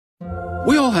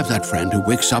We all have that friend who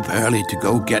wakes up early to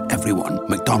go get everyone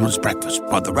McDonald's breakfast,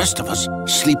 while the rest of us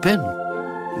sleep in.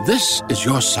 This is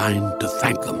your sign to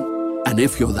thank them. And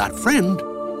if you're that friend,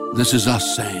 this is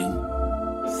us saying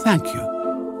thank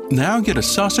you. Now get a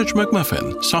sausage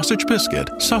McMuffin, sausage biscuit,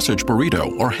 sausage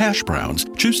burrito, or hash browns.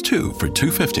 Choose 2 for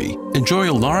 $2.50. Enjoy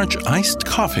a large iced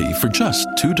coffee for just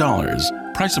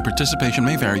 $2. Price and participation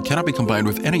may vary. Cannot be combined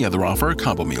with any other offer or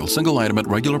combo meal. Single item at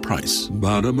regular price.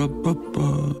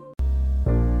 Ba-da-ba-ba-ba.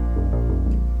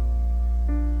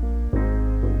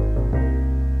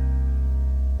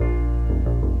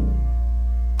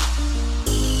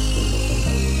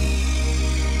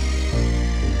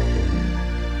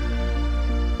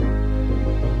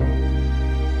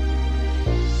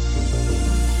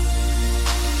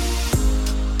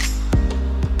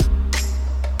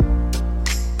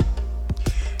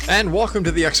 And welcome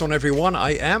to the X Zone, everyone.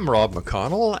 I am Rob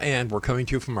McConnell, and we're coming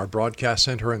to you from our broadcast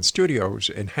center and studios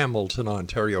in Hamilton,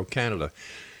 Ontario, Canada.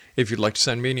 If you'd like to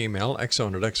send me an email,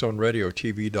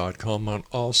 xzone@xzoneradiotv.com, on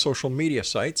all social media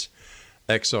sites,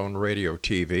 X-Zone Radio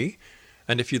TV.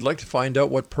 And if you'd like to find out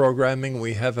what programming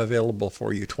we have available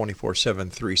for you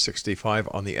 24/7, 365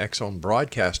 on the X-Zone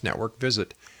Broadcast Network,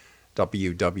 visit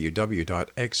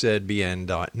www.xzbn.net.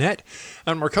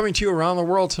 And we're coming to you around the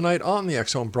world tonight on the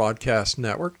X-Zone Broadcast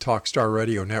Network, Talkstar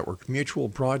Radio Network, Mutual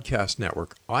Broadcast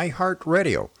Network,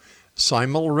 iHeartRadio,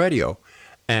 Simul Radio,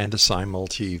 and Simul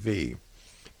TV.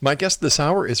 My guest this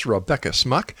hour is Rebecca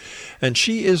SMUK, and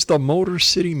she is the Motor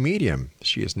City Medium.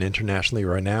 She is an internationally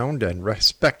renowned and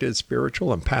respected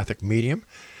spiritual empathic medium.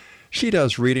 She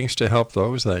does readings to help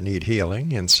those that need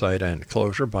healing, insight, and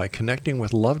closure by connecting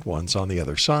with loved ones on the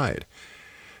other side.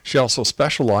 She also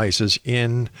specializes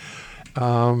in,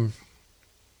 let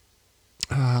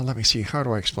me see, how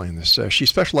do I explain this? She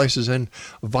specializes in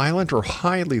violent or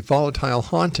highly volatile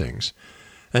hauntings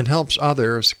and helps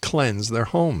others cleanse their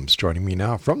homes. Joining me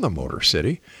now from the Motor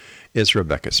City is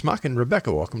Rebecca SMUK. And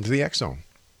Rebecca, welcome to the X-Zone.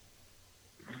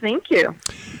 Thank you.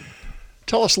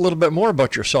 Tell us a little bit more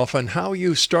about yourself and how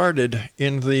you started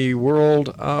in the world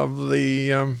of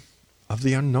the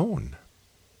unknown.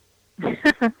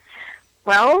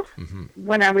 Well,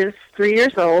 when I was 3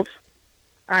 years old,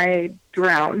 I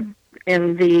drowned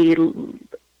in the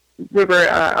river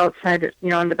outside,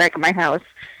 in the back of my house.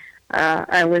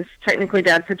 I was technically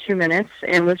dead for 2 minutes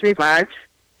and was revived.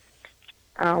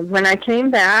 When I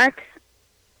came back,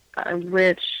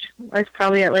 which I was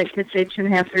probably at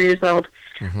 2.5, 3 years old,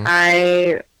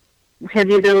 I had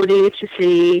the ability to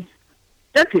see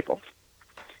dead people,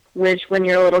 which when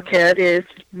you're a little kid is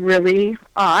really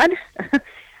odd.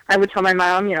 I would tell my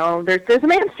mom, there's a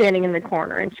man standing in the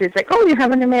corner, and she's like, oh, you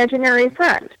have an imaginary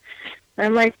friend. And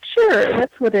I'm like, sure,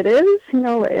 that's what it is.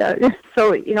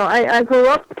 So, I grew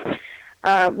up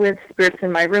with spirits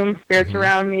in my room, spirits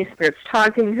around me, spirits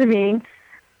talking to me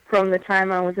from the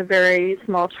time I was a very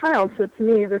small child. So to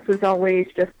me, this was always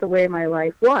just the way my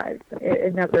life was.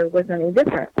 It never was any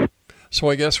different. So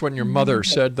I guess when your mother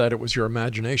said that it was your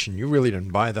imagination, you really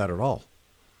didn't buy that at all.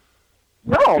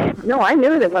 No, I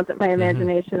knew it wasn't my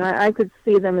imagination. I could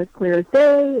see them as clear as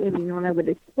day, and I would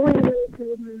explain it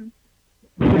to them.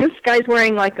 This guy's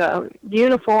wearing a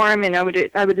uniform, and I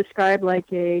would describe a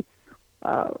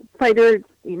fighter,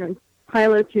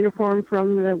 pilot's uniform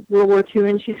from the World War II,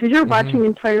 and she says, you're watching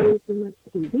entirely too much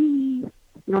TV.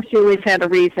 She always had a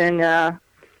reason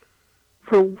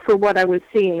for what I was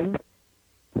seeing.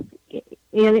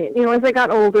 And, as I got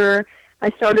older, I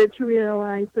started to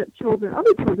realize that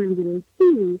other children didn't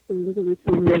see things, other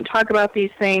children didn't talk about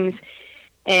these things,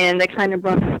 and they kind of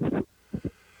brought me.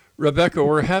 Rebecca,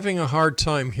 we're having a hard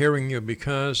time hearing you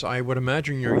because I would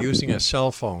imagine you're using a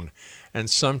cell phone. And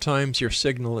sometimes your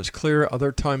signal is clear,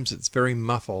 other times it's very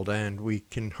muffled, and we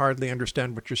can hardly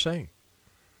understand what you're saying.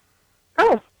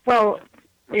 Oh, well,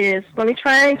 let me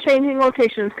try changing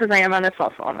locations because I am on a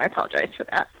cell phone. I apologize for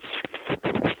that.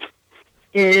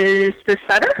 Is this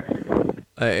better?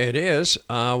 It is.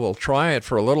 We'll try it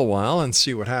for a little while and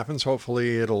see what happens.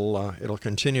 Hopefully it'll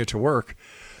continue to work.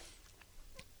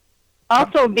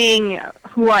 Also, being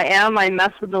who I am, I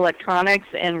mess with electronics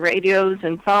and radios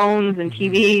and phones and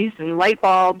TVs and light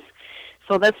bulbs,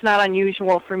 so that's not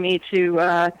unusual for me to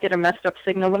get a messed up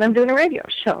signal when I'm doing a radio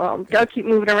show. I'll keep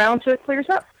moving around till it clears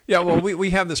up. Yeah, well,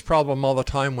 we have this problem all the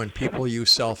time when people use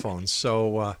cell phones,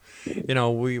 so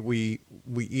we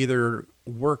either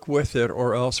work with it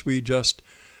or else we just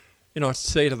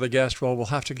say to the guest, well, we'll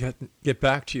have to get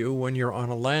back to you when you're on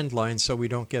a landline so we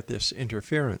don't get this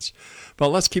interference. But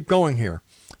let's keep going here.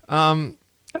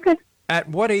 Okay. At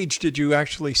what age did you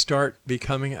actually start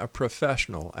becoming a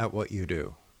professional at what you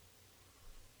do?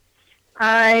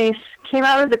 I came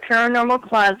out of the paranormal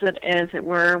closet, as it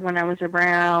were, when I was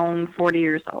around 40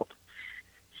 years old.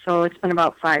 So it's been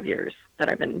about 5 years that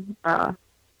I've been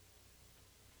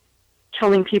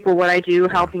telling people what I do,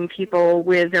 helping people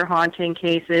with their haunting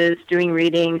cases, doing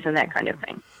readings, and that kind of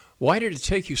thing. Why did it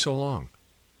take you so long?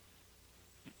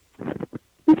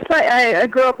 I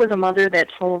grew up with a mother that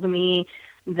told me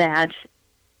that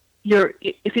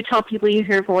if you tell people you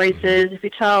hear voices, if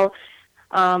you tell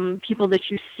people that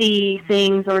you see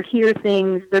things or hear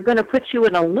things, they're going to put you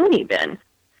in a loony bin.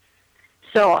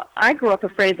 So I grew up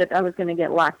afraid that I was going to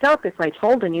get locked up if I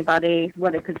told anybody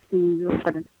what I could see or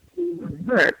what I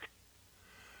heard.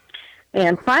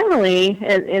 And finally,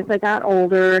 as I got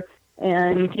older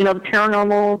and, the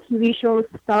paranormal TV shows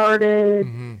started,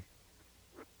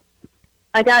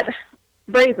 I got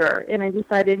braver, and I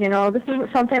decided, this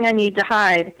isn't something I need to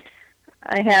hide.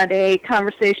 I had a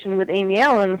conversation with Amy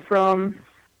Allen from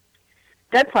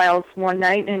Dead Files one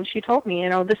night, and she told me,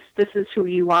 this is who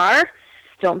you are.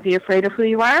 Don't be afraid of who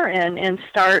you are, and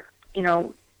start,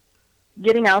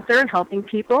 getting out there and helping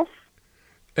people.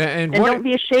 And don't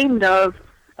be ashamed of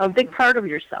a big part of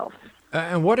yourself.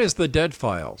 And what is the Dead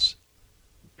Files?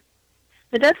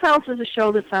 The Dead Files is a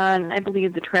show that's on, I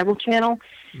believe, the Travel Channel.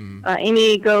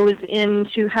 Amy goes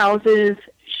into houses,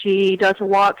 she does a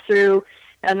walkthrough,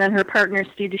 and then her partner,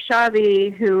 Steve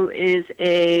DeShavi, who is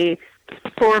a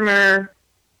former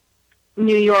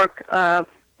New York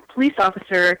police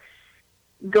officer,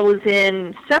 goes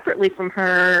in separately from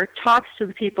her, talks to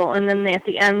the people, and then at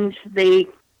the end they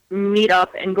meet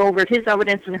up and go over his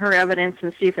evidence and her evidence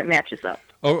and see if it matches up.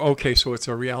 Oh, okay, so it's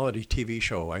a reality TV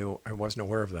show. I wasn't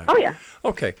aware of that. Oh, yeah.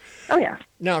 Okay. Oh, yeah.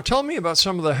 Now, tell me about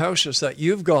some of the houses that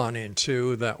you've gone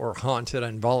into that were haunted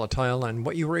and volatile and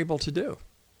what you were able to do.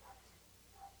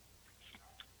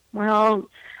 Well,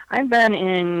 I've been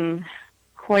in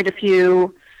quite a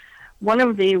few. One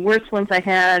of the worst ones I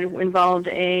had involved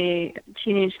a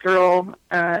teenage girl.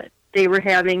 They were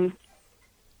having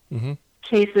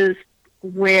cases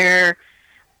where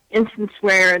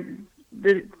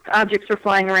the objects were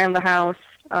flying around the house.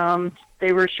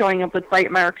 They were showing up with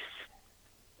bite marks,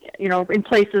 in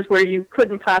places where you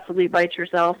couldn't possibly bite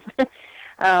yourself.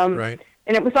 Right.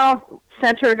 And it was all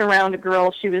centered around a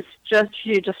girl. She had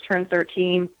just turned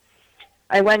 13.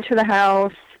 I went to the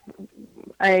house.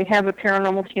 I have a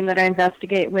paranormal team that I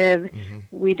investigate with.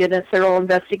 We did a thorough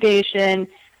investigation.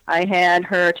 I had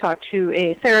her talk to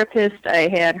a therapist. I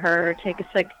had her take a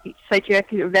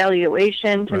psychiatric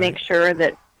evaluation to make sure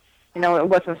that, it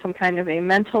wasn't some kind of a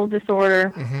mental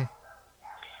disorder.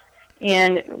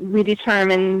 And we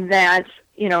determined that,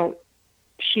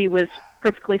 she was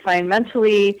perfectly fine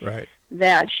mentally,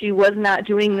 that she was not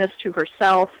doing this to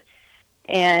herself.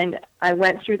 And I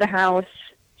went through the house.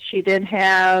 She did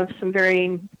have some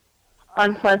very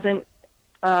unpleasant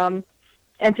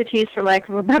entities, for lack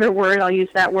of a better word, I'll use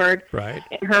that word,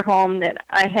 in her home that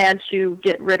I had to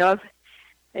get rid of.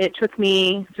 It took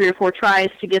me 3 or 4 tries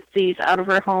to get these out of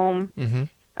her home.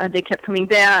 They kept coming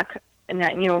back, and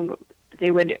that,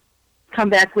 they would come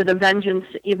back with a vengeance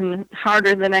even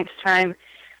harder the next time.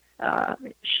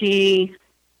 She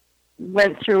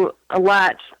went through a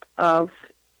lot of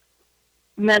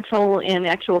mental and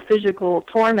actual physical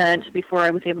torment before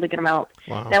I was able to get them out.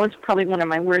 Wow. That was probably one of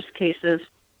my worst cases.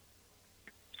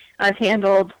 I've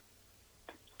handled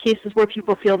cases where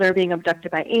people feel they're being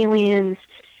abducted by aliens.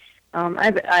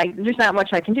 There's not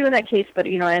much I can do in that case, but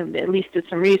I at least did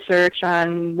some research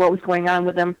on what was going on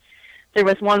with them. There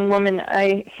was one woman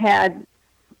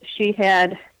she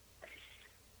had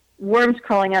worms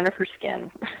crawling out of her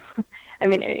skin. I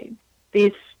mean,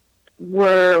 these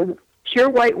were pure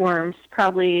white worms,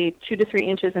 probably 2 to 3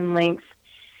 inches in length.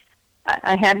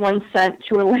 I had one sent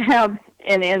to a lab,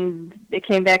 and it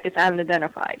came back as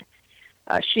unidentified.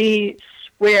 She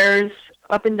swears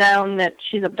up and down that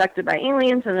she's abducted by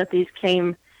aliens and that these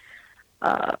came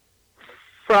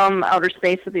from outer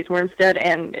space, that these worms did,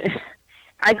 and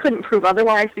I couldn't prove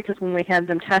otherwise because when we had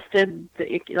them tested,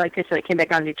 like I said, it came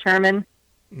back undetermined.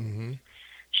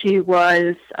 She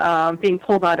was being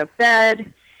pulled out of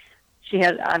bed. She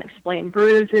had unexplained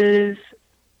bruises,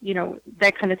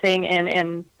 that kind of thing,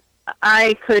 and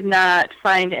I could not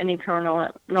find any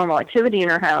paranormal activity in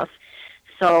her house,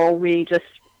 so we just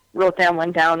wrote that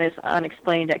one down as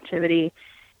unexplained activity,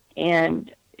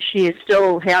 and she is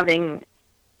still having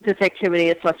this activity.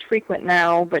 It's less frequent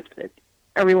now, but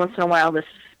every once in a while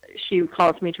she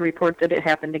calls me to report that it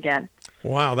happened again.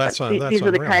 Wow, these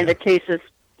are the kind of cases.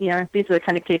 Yeah, these are the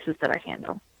kind of cases that I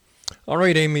handle. All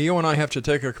right, Amy, you and I have to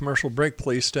take a commercial break.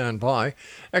 Please stand by.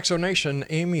 Exonation,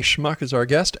 Amy SMUK is our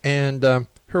guest, and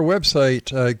her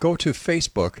website, go to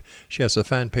Facebook. She has a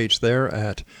fan page there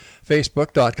at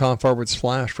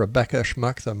facebook.com/Rebecca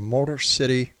SMUK, the Motor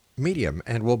City Medium.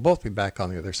 And we'll both be back on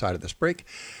the other side of this break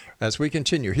as we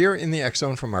continue here in the X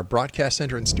Zone from our broadcast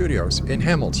center and studios in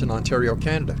Hamilton, Ontario,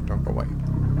 Canada. Don't go away.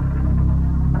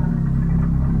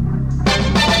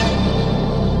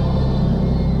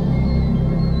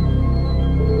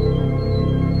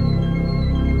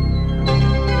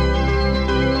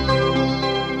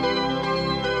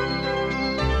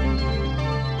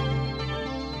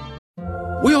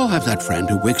 We all have that friend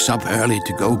who wakes up early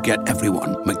to go get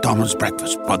everyone McDonald's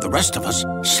breakfast while the rest of us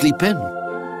sleep in.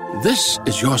 This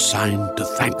is your sign to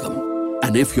thank them.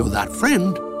 And if you're that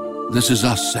friend, this is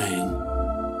us saying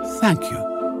thank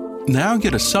you. Now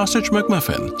get a sausage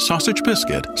McMuffin, sausage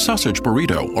biscuit, sausage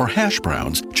burrito, or hash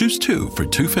browns. Choose 2 for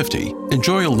 $2.50.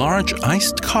 Enjoy a large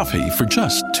iced coffee for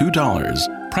just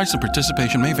 $2. Price and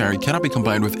participation may vary. Cannot be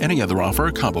combined with any other offer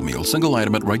or combo meal. Single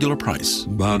item at regular price.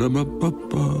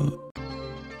 Ba-da-ba-ba-ba.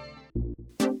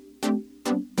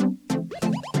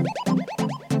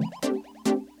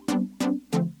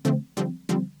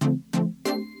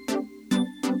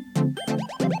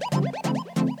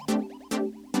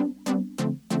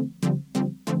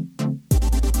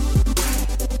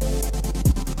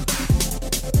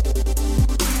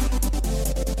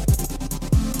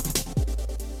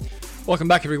 Welcome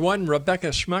back, everyone. Rebecca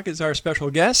SMUK is our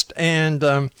special guest, and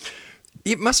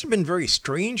it must have been very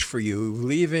strange for you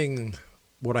leaving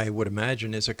what I would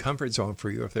imagine is a comfort zone for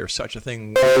you, if there's such a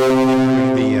thing,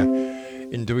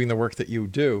 in doing the work that you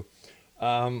do,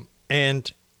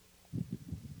 and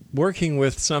working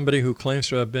with somebody who claims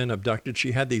to have been abducted.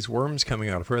 She had these worms coming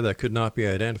out of her that could not be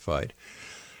identified.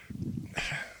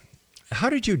 How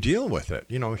did you deal with it?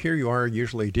 You know, here you are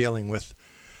usually dealing with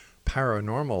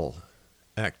paranormal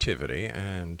activity,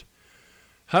 and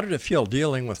how did it feel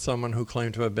dealing with someone who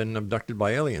claimed to have been abducted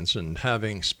by aliens and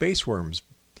having space worms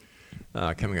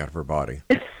coming out of her body?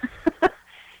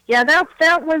 Yeah,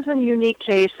 that was a unique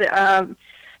case.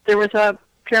 There was a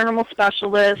paranormal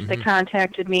specialist that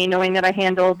contacted me, knowing that I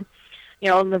handled,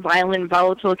 the violent,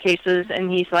 volatile cases,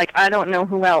 and he's like, I don't know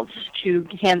who else to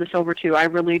hand this over to. I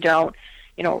really don't.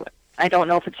 I don't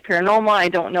know if it's paranormal. I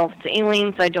don't know if it's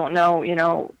aliens. I don't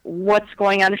know, what's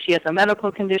going on, if she has a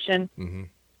medical condition.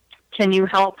 Can you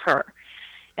help her?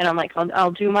 And I'm like,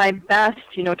 I'll do my best,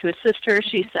 to assist her.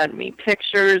 She sent me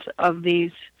pictures of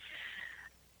these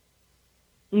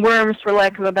worms, for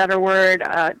lack of a better word.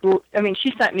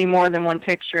 She sent me more than one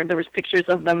picture. There was pictures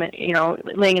of them,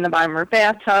 laying in the bottom of her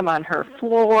bathtub, on her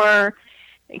floor,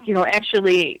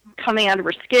 actually coming out of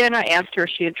her skin. I asked her if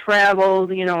she had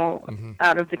traveled,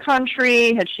 out of the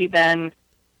country. Had she been,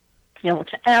 to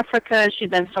Africa?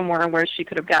 She'd been somewhere where she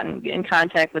could have gotten in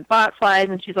contact with botflies.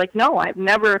 And she's like, no, I've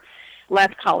never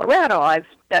left Colorado. I've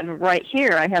been right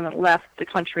here. I haven't left the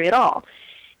country at all.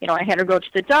 I had her go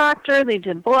to the doctor. They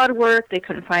did blood work. They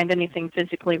couldn't find anything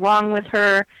physically wrong with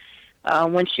her.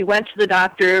 When she went to the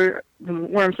doctor, the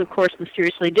worms, of course,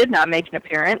 mysteriously did not make an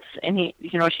appearance. And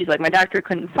she's like, my doctor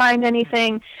couldn't find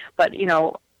anything, but,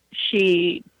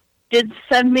 she did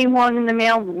send me one in the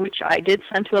mail, which I did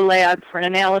send to a lab for an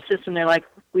analysis, and they're like,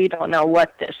 we don't know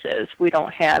what this is. We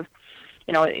don't have,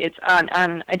 it's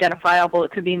unidentifiable.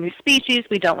 It could be a new species.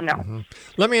 We don't know.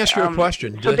 Let me ask you a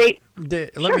question.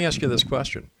 Let me ask you this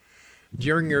question.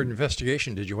 During your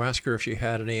investigation, did you ask her if she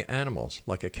had any animals,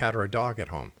 like a cat or a dog at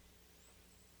home?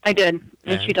 I did,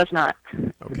 and she does not.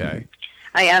 Okay.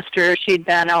 I asked her if she'd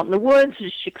been out in the woods,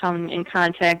 did she come in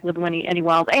contact with any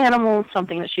wild animals,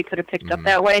 something that she could have picked up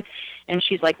that way, and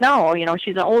she's like, no,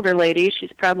 she's an older lady. She's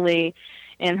probably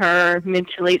in her mid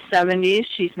to late 70s.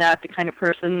 She's not the kind of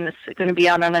person that's going to be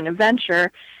out on an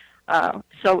adventure.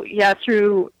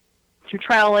 Through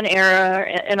trial and error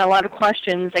and a lot of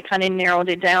questions, I kind of narrowed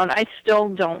it down. I still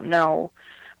don't know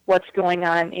what's going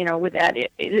on, with that.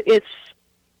 It's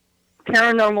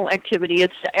paranormal activity.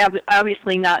 It's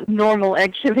obviously not normal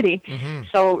activity.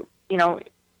 So,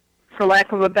 for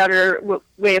lack of a better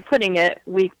way of putting it,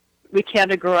 we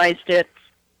categorized it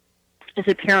as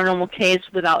a paranormal case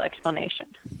without explanation.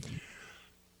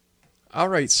 All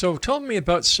right. So tell me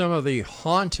about some of the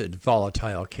haunted,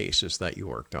 volatile cases that you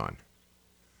worked on.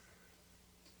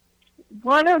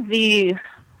 One of the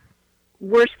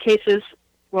worst cases,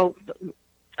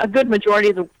 a good majority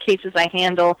of the cases I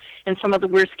handle, and some of the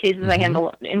worst cases I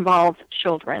handle, involve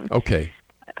children. Okay.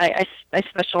 I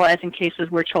specialize in cases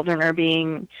where children are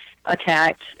being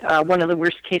attacked. One of the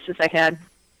worst cases I had,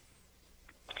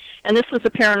 and this was a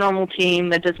paranormal team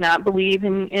that does not believe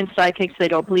in psychics. They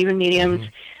don't believe in mediums.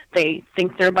 They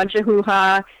think they're a bunch of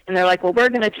hoo-ha, and they're like, well, we're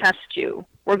going to test you.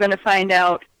 We're going to find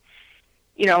out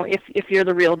if you're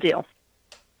the real deal.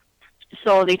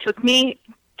 So they took me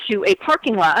to a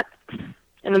parking lot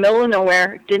in the middle of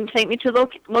nowhere, didn't take me to the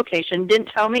location, didn't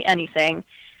tell me anything.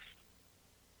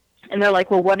 And they're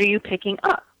like, well, what are you picking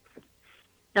up?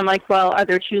 I'm like, well, are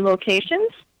there 2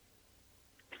 locations?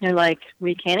 They're like,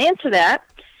 we can't answer that.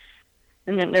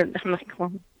 And then I'm like,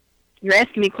 well, you're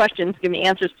asking me questions, give me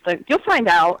answers. Like, you'll find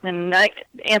out. And I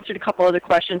answered a couple other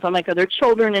questions. I'm like, are there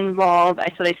children involved?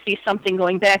 I said, I see something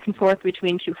going back and forth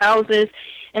between 2 houses.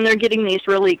 And they're getting these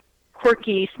really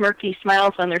quirky, smirky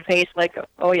smiles on their face, like,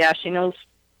 oh, yeah, she knows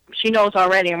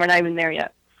already, and we're not even there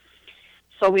yet.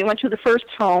 So we went to the first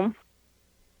home,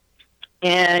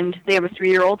 and they have a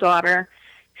 3-year-old daughter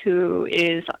who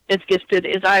is as gifted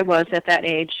as I was at that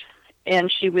age,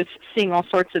 and she was seeing all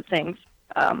sorts of things.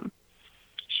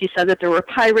 She said that there were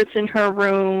pirates in her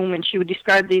room, and she would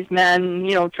describe these men,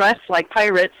 dressed like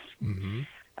pirates.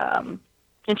 Mm-hmm.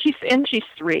 And she's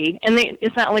 3, and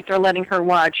it's not like they're letting her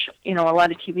watch, a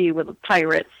lot of TV with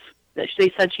pirates.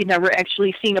 They said she'd never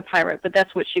actually seen a pirate, but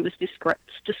that's what she was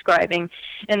describing,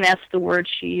 and that's the word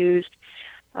she used.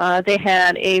 They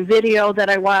had a video that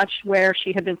I watched where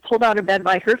she had been pulled out of bed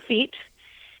by her feet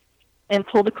and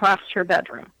pulled across her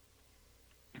bedroom.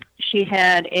 She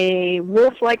had a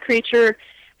wolf-like creature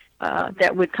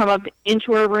that would come up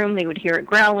into her room. They would hear it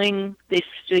growling. They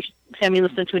had me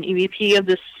listen to an EVP of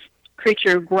this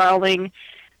creature growling.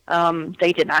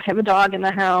 They did not have a dog in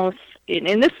the house.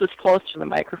 And this was close to the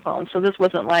microphone, so this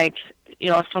wasn't like,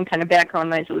 some kind of background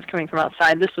noise that was coming from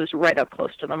outside. This was right up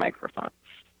close to the microphone.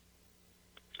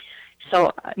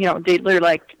 So,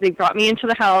 they brought me into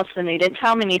the house, and they didn't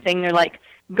tell me anything. They're like,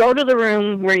 go to the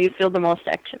room where you feel the most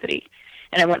activity.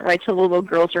 And I went right to the little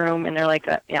girl's room, and they're like,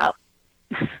 yeah.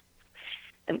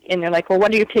 And they're like, well,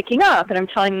 what are you picking up? And I'm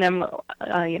telling them,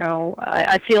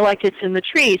 I feel like it's in the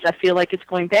trees. I feel like it's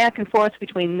going back and forth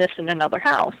between this and another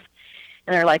house.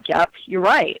 And they're like, yep, you're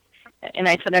right. And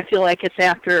I said, I feel like it's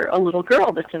after a little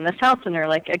girl that's in this house. And they're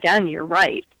like, again, you're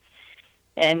right.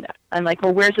 And I'm like,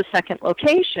 well, where's the second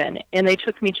location? And they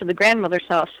took me to the grandmother's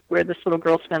house where this little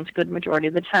girl spends a good majority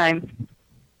of the time.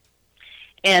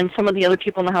 And some of the other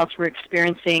people in the house were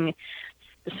experiencing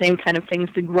the same kind of things,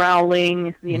 the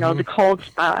growling, the cold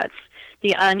spots,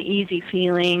 the uneasy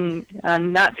feeling,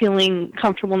 not feeling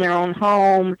comfortable in their own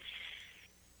home.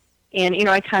 And,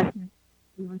 I kind of...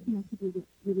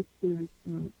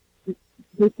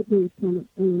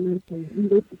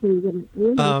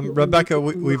 Rebecca,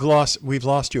 we've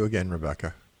lost you again,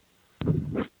 Rebecca.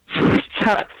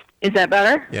 Is that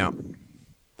better? Yeah.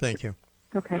 Thank you.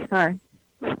 Okay, sorry.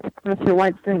 I'm not sure why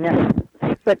it's doing that.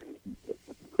 But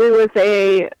there was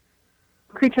a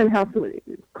creature in the house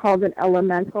called an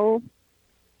elemental.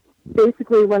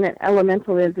 Basically, what an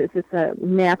elemental is it's a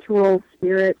natural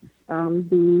spirit.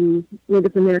 The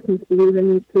Native Americans believe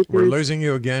in these creatures. We're losing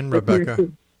you again,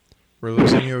 Rebecca. We're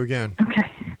losing you again.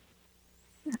 Okay.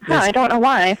 I don't know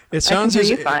why. It sounds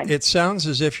as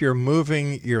if you're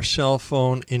moving your cell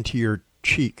phone into your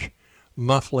cheek,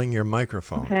 muffling your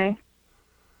microphone. Okay.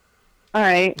 All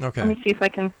right. Okay. Let me see if I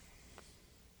can.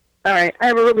 All right. I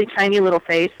have a really tiny little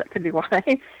face. That could be why. All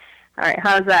right.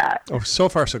 How's that? Oh, so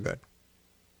far so good.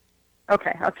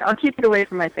 Okay. I'll keep it away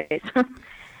from my face.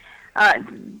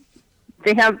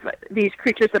 They have these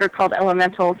creatures that are called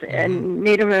elementals. In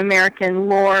Native American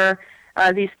lore,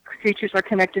 these creatures are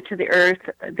connected to the earth.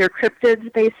 They're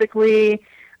cryptids, basically,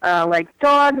 like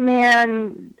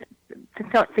Dogman,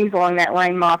 things along that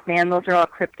line, Mothman. Those are all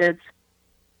cryptids.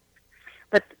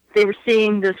 But they were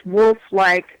seeing this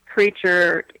wolf-like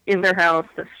creature in their house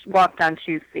that walked on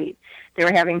 2 feet. They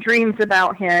were having dreams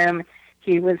about him.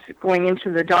 He was going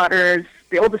into the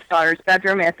oldest daughter's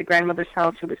bedroom at the grandmother's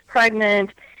house, who was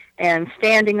pregnant, and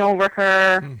standing over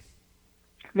her,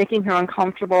 making her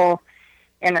uncomfortable.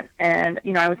 And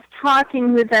I was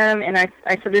talking with them, and I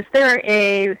said, is there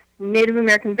a Native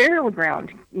American burial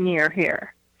ground near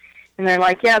here? And they're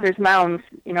like, yeah, there's mounds,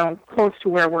 close to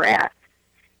where we're at.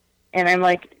 And I'm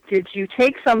like, did you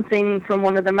take something from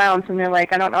one of the mounds? And they're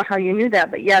like, I don't know how you knew that,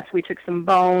 but yes, we took some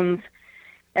bones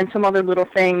and some other little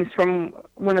things from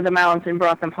one of the mounds and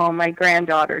brought them home. My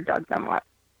granddaughter dug them up.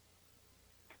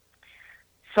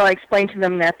 So I explained to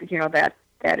them that,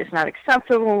 that is not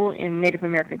acceptable in Native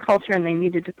American culture, and they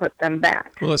needed to put them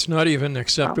back. Well, it's not even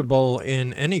acceptable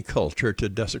in any culture to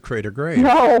desecrate a grave.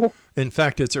 No. In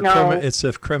fact, it's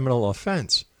a criminal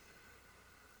offense.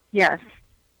 Yes.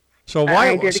 So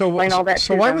why would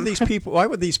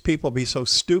these people be so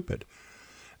stupid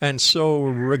and so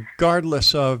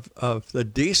regardless of the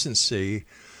decency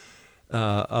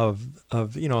of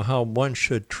how one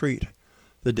should treat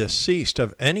the deceased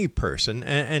of any person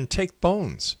and take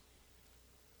bones?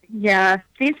 Yeah,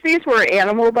 these were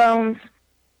animal bones.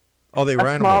 Oh, they were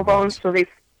animal small bones. So they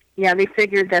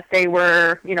figured that they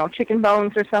were, chicken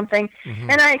bones or something. Mm-hmm.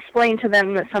 And I explained to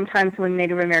them that sometimes when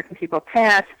Native American people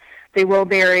pass, they will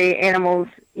bury animals,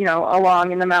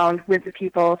 along in the mound with the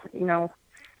people,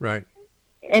 Right.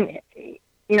 And,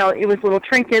 it was little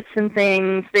trinkets and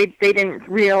things. They didn't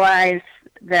realize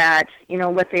that,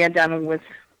 what they had done was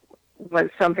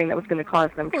something that was going to cause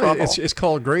them trouble. It's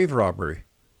called grave robbery.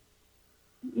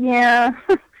 Yeah.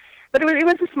 But it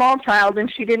was a small child,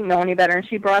 and she didn't know any better, and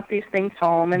she brought these things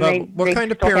home, and they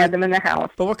still had them in the house.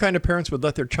 But what kind of parents would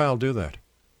let their child do that?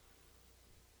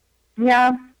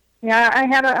 Yeah, I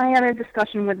had a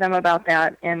discussion with them about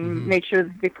that, and made sure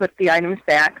that they put the items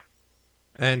back.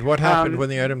 And what happened when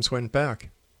the items went back?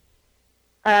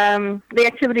 The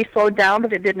activity slowed down,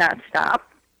 but it did not stop.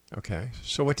 Okay,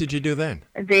 so what did you do then?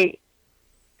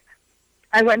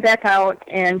 I went back out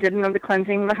and did another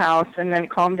cleansing of the house, and then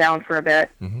calmed down for a bit.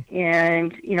 Mm-hmm.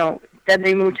 And, then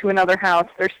they moved to another house.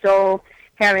 They're still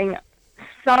having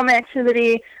some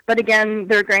activity, but again,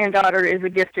 their granddaughter is a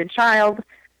gifted child.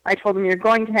 I told them, you're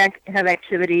going to have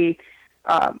activity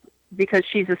because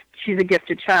she's a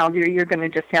gifted child. You're going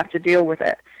to just have to deal with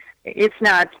it. It's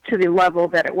not to the level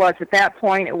that it was at that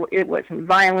point. It wasn't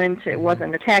violent. It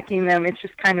wasn't attacking them. It's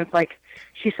just kind of like,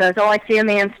 she says, oh, I see a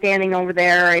man standing over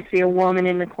there. I see a woman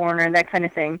in the corner, that kind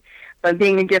of thing. But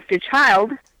being a gifted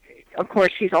child, of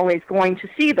course, she's always going to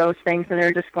see those things, and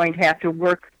they're just going to have to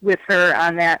work with her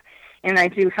on that. And I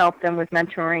do help them with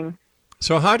mentoring.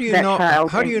 So how do you know?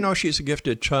 How do you know she's a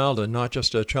gifted child and not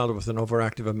just a child with an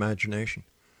overactive imagination?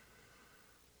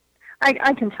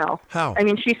 I can tell. How? I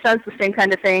mean, she says the same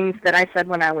kind of things that I said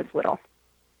when I was little.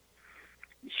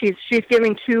 She's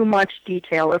giving too much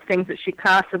detail of things that she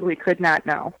possibly could not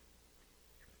know.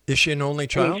 Is she an only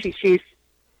child? I mean,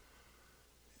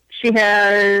 she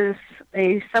has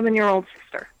a 7-year-old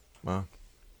sister. Wow.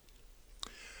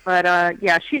 But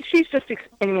she's just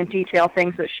explaining in detail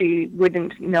things that she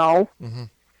wouldn't know. Mm-hmm.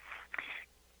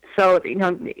 So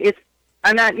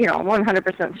I'm not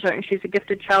 100% certain she's a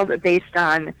gifted child, but based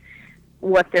on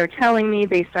what they're telling me,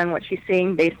 based on what she's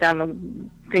seeing, based on the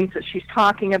things that she's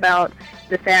talking about,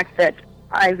 the fact that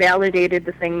I validated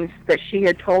the things that she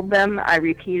had told them, I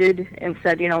repeated and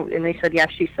said, and they said,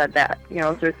 yes, she said that.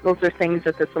 Those are things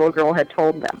that this little girl had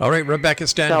told them. All right, Rebecca,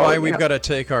 stand by. We've got to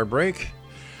take our break.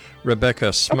 Rebecca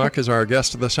SMUK is our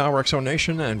guest of this hour, X Zone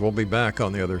Nation, and we'll be back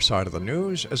on the other side of the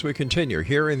news as we continue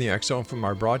here in the X Zone from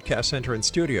our broadcast center and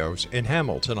studios in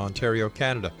Hamilton, Ontario,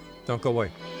 Canada. Don't go away.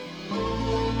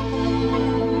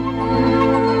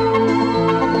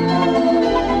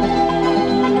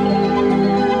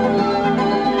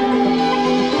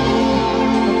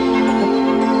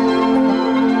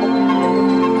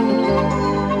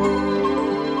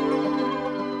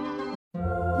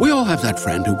 We all have that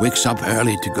friend who wakes up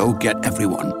early to go get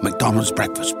everyone McDonald's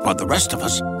breakfast, while the rest of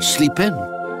us sleep in.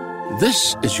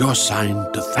 This is your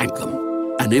sign to thank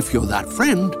them. And if you're that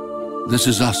friend, this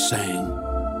is us saying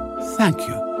thank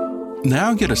you.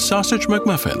 Now get a sausage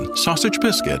McMuffin, sausage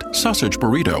biscuit, sausage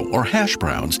burrito, or hash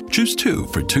browns. Choose 2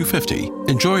 for $2.50.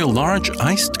 Enjoy a large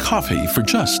iced coffee for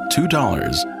just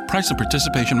 $2. Price and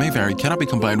participation may vary. Cannot be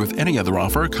combined with any other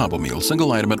offer or combo meal.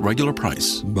 Single item at regular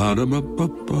price.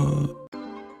 Ba-da-ba-ba-ba.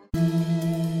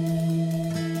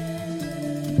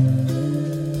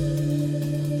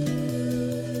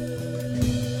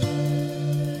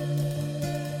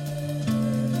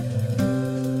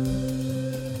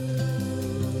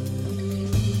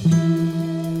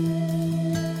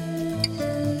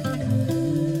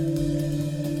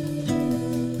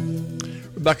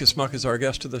 Rebecca SMUK is our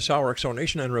guest of this hour, X Zone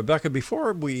Nation. And Rebecca,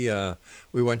 before we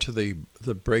went to the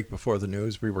break before the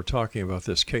news, we were talking about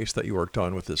this case that you worked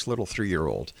on with this little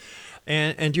 3-year-old.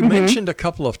 And you mentioned a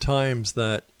couple of times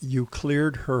that you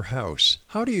cleared her house.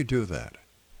 How do you do that?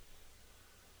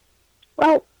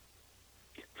 Well,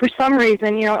 for some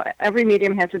reason, every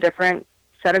medium has a different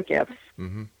set of gifts.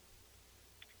 Mm-hmm.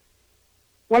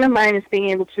 One of mine is being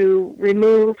able to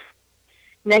remove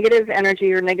negative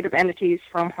energy or negative entities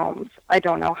from homes. I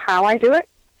don't know how I do it.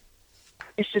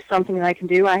 It's just something that I can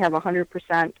do. I have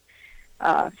 100%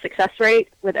 success rate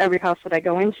with every house that I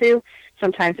go into.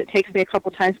 Sometimes it takes me a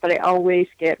couple times, but I always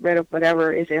get rid of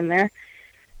whatever is in there.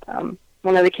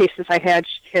 One of the cases I had,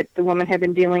 the woman had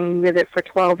been dealing with it for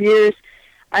 12 years.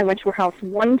 I went to her house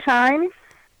one time,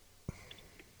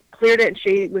 cleared it, and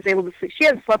she was able to sleep. She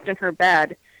hadn't slept in her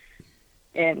bed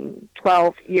in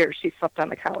 12 years. She slept on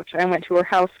the couch. I went to her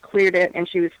house, cleared it, and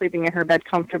she was sleeping in her bed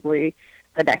comfortably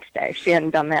the next day. She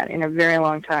hadn't done that in a very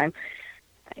long time.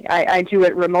 I do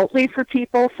it remotely for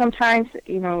people sometimes.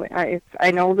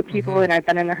 I know the people, and I've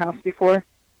been in their house before.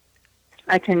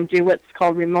 I can do what's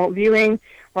called remote viewing,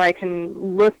 where I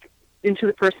can look into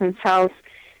the person's house,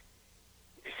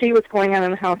 see what's going on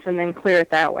in the house, and then clear it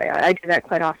that way. I do that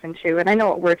quite often, too. And I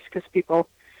know it works because people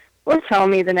will tell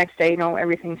me the next day,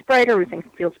 everything's brighter, everything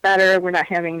feels better, we're not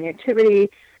having the activity,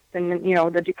 then,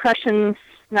 the depression's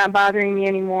not bothering me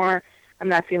anymore, I'm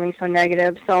not feeling so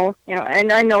negative. So,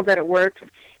 and I know that it works.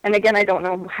 And again, I don't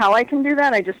know how I can do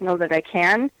that, I just know that I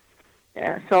can.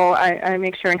 So I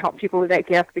make sure and help people with that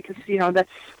gift because,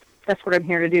 that's what I'm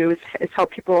here to do is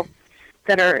help people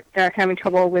that are having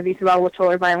trouble with these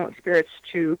volatile or violent spirits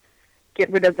to get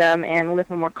rid of them and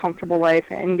live a more comfortable life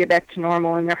and get back to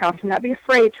normal in their house and not be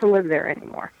afraid to live there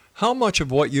anymore. How much of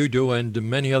what you do and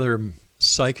many other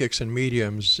psychics and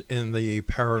mediums in the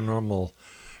paranormal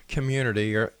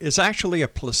community is actually a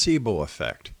placebo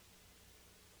effect?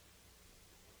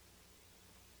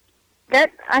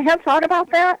 That I have thought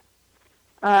about that.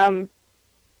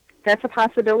 That's a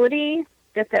possibility.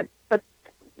 But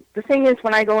the thing is,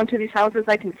 when I go into these houses,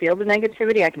 I can feel the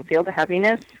negativity, I can feel the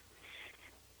heaviness.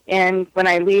 And when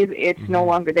I leave, it's no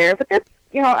longer there. But that's,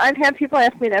 I've had people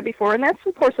ask me that before, and that's,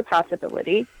 of course, a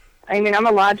possibility. I mean, I'm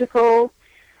a logical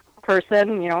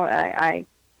person. I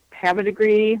have a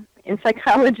degree in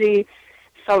psychology.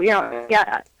 So,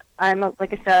 I'm,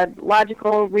 like I said,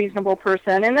 logical, reasonable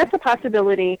person, and that's a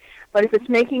possibility. But if it's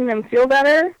making them feel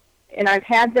better, and I've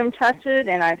had them tested,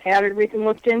 and I've had everything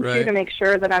looked into to make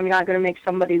sure that I'm not going to make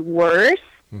somebody worse,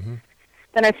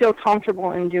 then I feel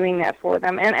comfortable in doing that for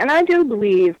them. And I do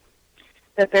believe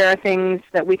that there are things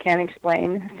that we can't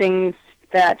explain, things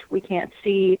that we can't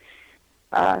see.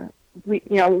 We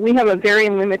have a very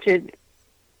limited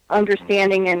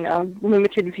understanding and a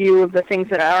limited view of the things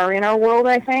that are in our world,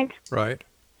 I think. Right.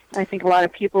 I think a lot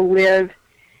of people live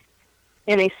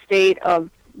in a state of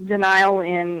denial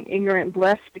and ignorant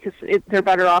bliss because they're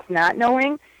better off not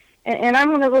knowing. And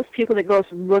I'm one of those people that goes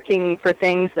looking for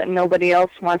things that nobody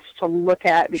else wants to look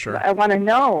at because I want to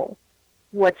know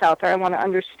what's out there. I want to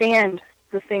understand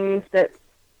the things that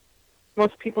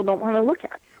most people don't want to look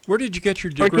at. Where did you get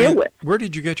your degree? Or deal with. Where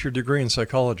did you get your degree in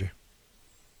psychology?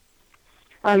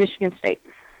 Michigan State.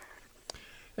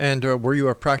 And were you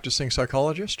a practicing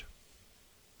psychologist?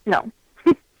 No.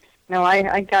 No,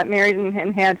 I got married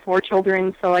and had 4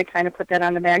 children, so I kind of put that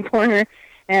on the back corner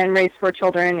and raised 4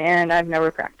 children, and I've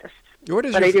never practiced.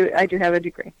 I do have a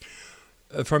degree.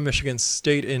 From Michigan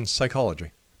State in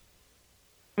psychology?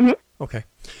 Mm-hmm. Okay.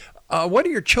 What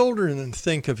do your children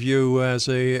think of you as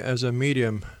a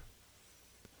medium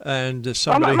and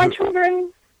somebody my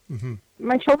children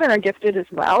are gifted as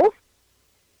well.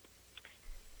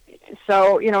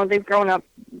 So, they've grown up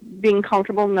being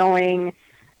comfortable knowing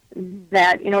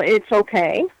that, it's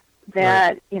okay,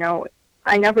 that,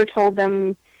 I never told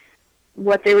them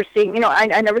what they were seeing.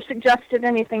 I never suggested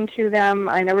anything to them.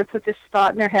 I never put this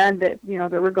thought in their head that,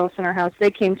 there were ghosts in our house.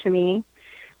 They came to me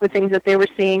with things that they were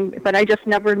seeing, but I just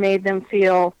never made them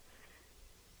feel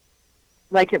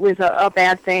like it was a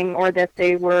bad thing or that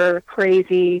they were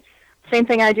crazy. Same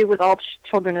thing I do with all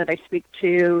children that I speak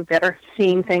to that are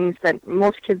seeing things that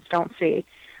most kids don't see.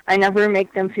 I never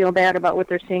make them feel bad about what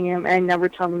they're seeing, and I never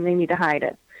tell them they need to hide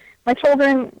it. My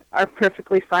children are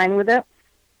perfectly fine with it.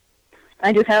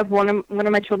 I do have one of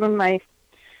my children, my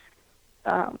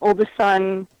oldest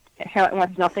son,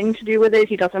 wants nothing to do with it.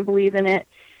 He doesn't believe in it.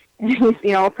 And he's,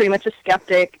 pretty much a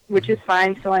skeptic, which is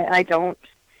fine, so I don't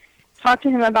talk to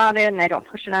him about it, and I don't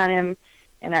push it on him.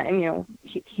 And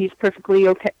he's perfectly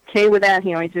okay with that.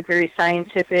 He's a very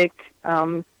scientific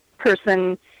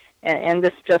person, and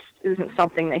this just isn't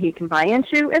something that he can buy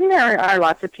into. And there are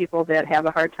lots of people that have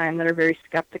a hard time that are very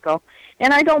skeptical,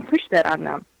 and I don't push that on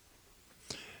them.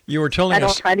 I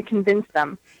don't try to convince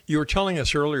them. You were telling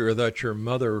us earlier that your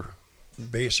mother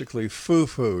basically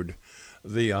foo-fooed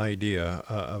the idea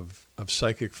of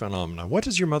psychic phenomena. What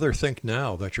does your mother think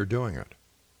now that you're doing it?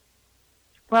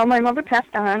 Well, my mother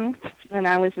passed on when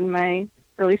I was in my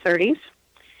early 30s.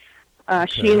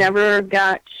 She never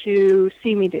got to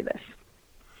see me do this.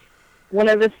 One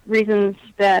of the reasons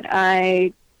that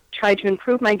I tried to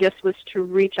improve my gifts was to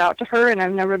reach out to her, and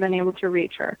I've never been able to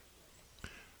reach her.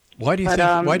 Why do you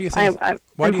think?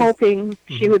 I'm hoping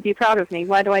she would be proud of me.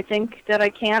 Why do I think that I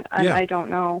can't? I don't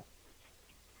know.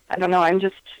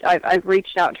 I've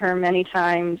reached out to her many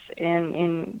times,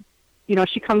 and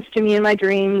she comes to me in my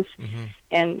dreams,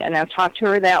 and I've talked to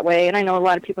her that way. And I know a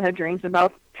lot of people have dreams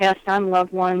about passed on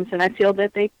loved ones, and I feel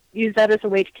that they use that as a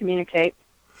way to communicate.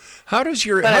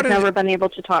 I've never been able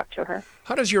to talk to her.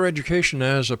 How does your education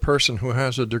as a person who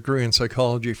has a degree in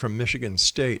psychology from Michigan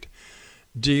State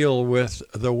deal with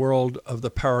the world of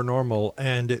the paranormal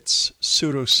and its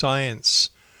pseudoscience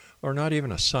or not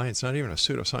even a science, not even a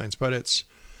pseudoscience, but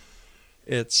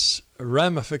it's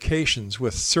ramifications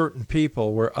with certain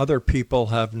people where other people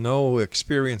have no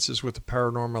experiences with the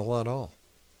paranormal at all.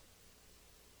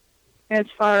 As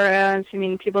far as, you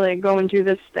mean, people that go and do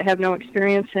this that have no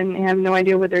experience and have no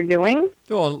idea what they're doing?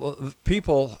 Well,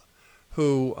 people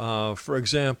who, for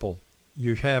example,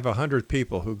 you have 100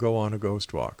 people who go on a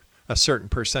ghost walk. A certain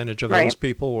percentage of those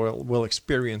people will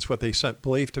experience what they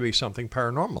believe to be something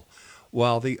paranormal,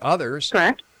 while the others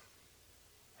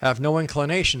have no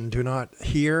inclination, do not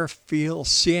hear, feel,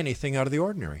 see anything out of the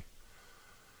ordinary.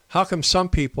 How come some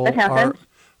people are...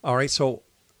 All right, so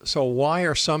why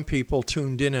are some people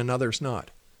tuned in and others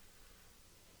not?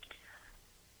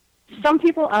 Some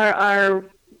people are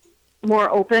more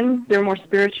open. They're more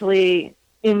spiritually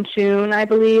in tune, I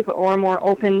believe, or more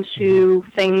open to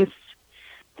things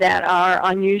that are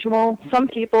unusual. Some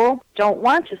people don't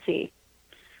want to see.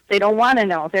 They don't want to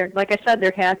know. They're, like I said,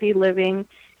 they're happy living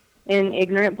in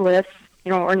ignorant bliss,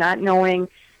 or not knowing,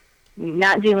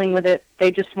 not dealing with it. They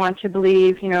just want to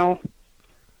believe, you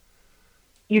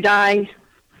die,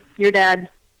 you're dead.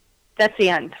 That's the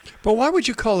end. But why would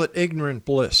you call it ignorant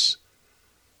bliss?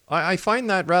 I find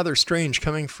that rather strange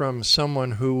coming from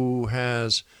someone who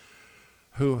has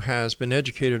been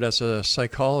educated as a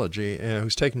psychology,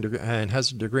 who's taken and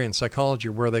has a degree in psychology,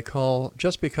 where they call,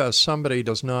 just because somebody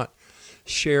does not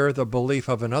share the belief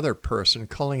of another person,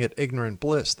 calling it ignorant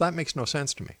bliss. That makes no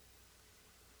sense to me.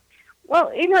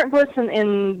 Well, ignorant bliss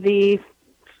in the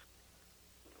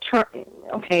term,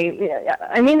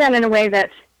 I mean that in a way that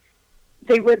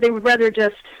they would rather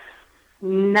just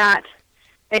not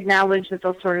acknowledge that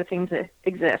those sort of things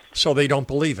exist. So they don't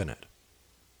believe in it.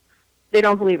 They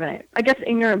don't believe in it. I guess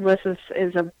ignorant bliss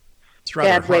is a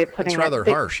bad way of putting it. It's rather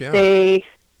harsh, yeah. They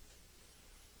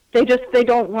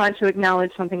don't want to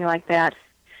acknowledge something like that.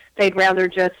 They'd rather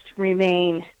just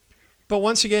remain. But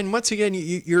once again,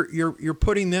 you're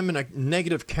putting them in a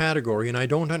negative category, and I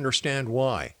don't understand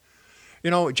why.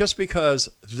 Just because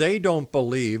they don't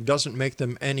believe doesn't make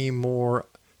them any more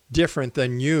different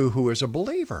than you, who is a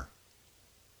believer.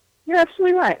 You're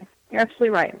absolutely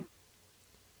right.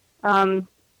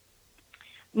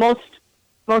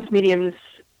 Most mediums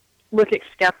look at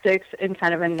skeptics in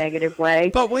kind of a negative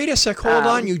way. But wait a sec, hold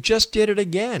on, you just did it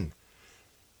again.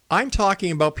 I'm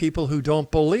talking about people who don't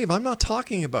believe. I'm not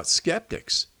talking about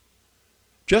skeptics.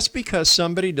 Just because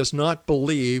somebody does not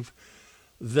believe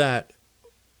that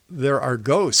there are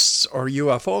ghosts or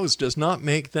UFOs does not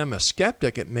make them a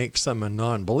skeptic. It makes them a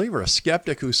non-believer. A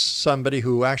skeptic who's somebody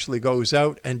who actually goes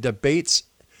out and debates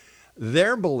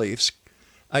their beliefs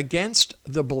against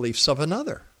the beliefs of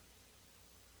another.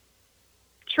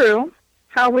 True.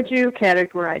 How would you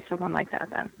categorize someone like that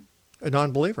then? A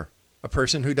non-believer. A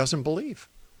person who doesn't believe.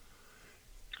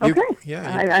 Okay.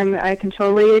 I can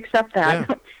totally accept that.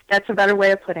 Yeah. That's a better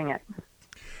way of putting it.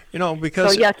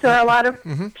 Because... So, yes, there are a lot of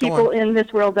people in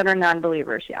this world that are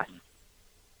non-believers, yes.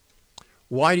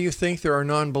 Why do you think there are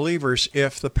non-believers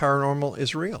if the paranormal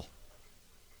is real?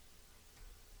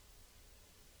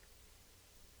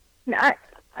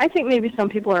 I think maybe some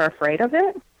people are afraid of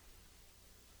it.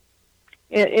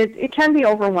 It can be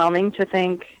overwhelming to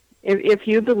think, if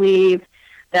you believe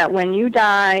that when you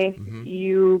die,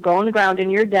 you go on the ground and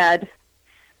you're dead,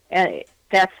 and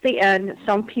that's the end.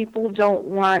 Some people don't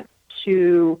want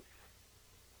to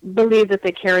believe that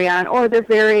they carry on, or they're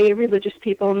very religious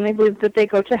people and they believe that they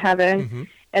go to heaven,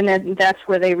 and then that's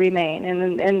where they remain,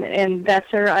 and that's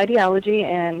their ideology,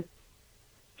 and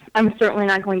I'm certainly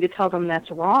not going to tell them that's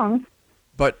wrong.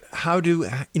 But how do,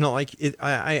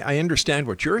 I understand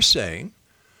what you're saying,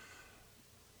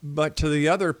 but to the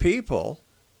other people,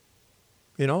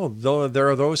 though there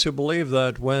are those who believe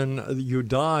that when you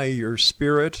die, your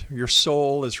spirit, your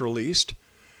soul is released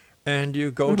and you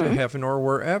go to heaven or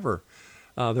wherever.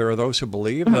 There are those who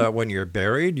believe that when you're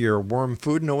buried, you're warm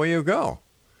food and away you go.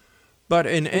 But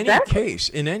in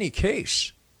any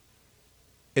case,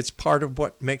 it's part of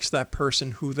what makes that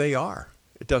person who they are.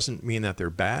 It doesn't mean that they're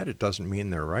bad. It doesn't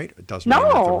mean they're right. It doesn't mean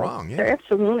that they're wrong. Yeah. They're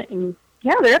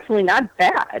absolutely not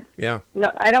bad. Yeah.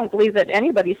 No, I don't believe that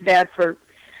anybody's bad for.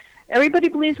 Everybody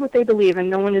believes what they believe, and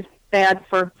no one is bad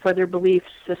for their belief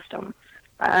system.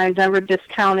 I've never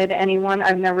discounted anyone.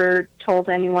 I've never told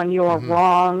anyone you're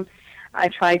wrong. I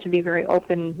try to be very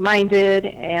open-minded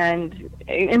and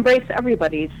embrace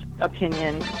everybody's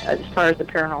opinion as far as the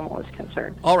paranormal is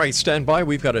concerned. All right, stand by.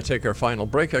 We've got to take our final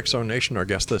break. X-Zone Nation, our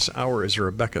guest this hour is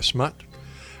Rebecca Smut.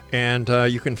 And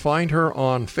you can find her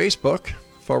on Facebook,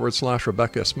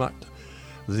 /Rebecca Smut.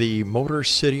 the Motor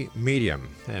City Medium.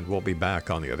 And we'll be back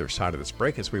on the other side of this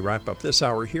break as we wrap up this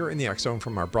hour here in the X Zone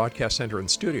from our broadcast center and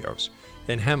studios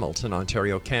in Hamilton,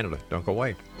 Ontario, Canada. Don't go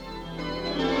away.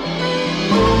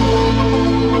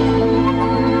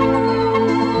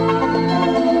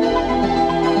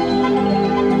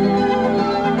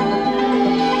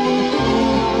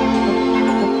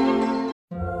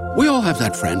 We all have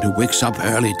that friend who wakes up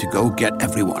early to go get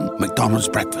everyone McDonald's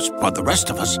breakfast, while the rest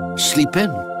of us sleep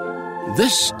in.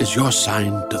 This is your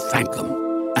sign to thank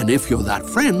them. And if you're that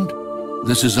friend,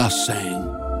 this is us saying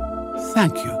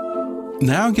thank you.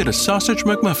 Now get a sausage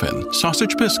McMuffin,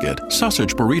 sausage biscuit,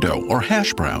 sausage burrito, or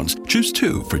hash browns. Choose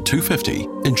 2 for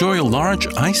 $2.50. Enjoy a large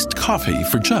iced coffee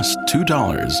for just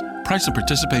 $2. Price and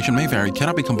participation may vary.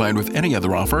 Cannot be combined with any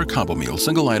other offer or combo meal.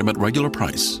 Single item at regular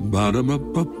price.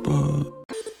 Ba-da-ba-ba-ba.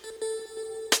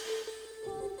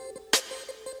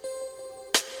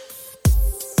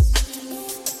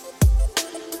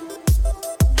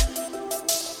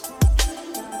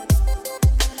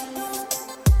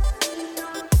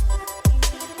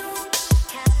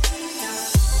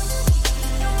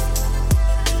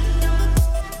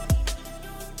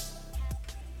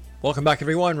 Welcome back,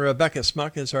 everyone. Rebecca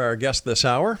SMUK is our guest this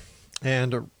hour.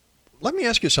 And let me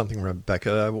ask you something,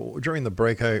 Rebecca. During the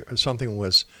break, something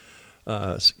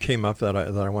came up that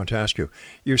I want to ask you.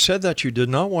 You said that you did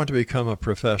not want to become a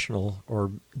professional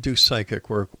or do psychic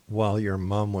work while your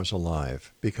mom was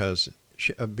alive because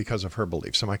of her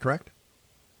beliefs. Am I correct?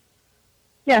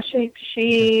 Yeah,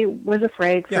 she was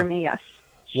afraid for me, yes.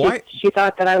 Why? She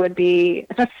thought that I would be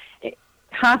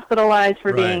hospitalized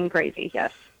for being crazy,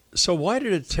 yes. So why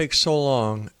did it take so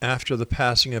long after the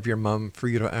passing of your mom for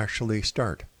you to actually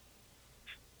start?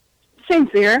 Same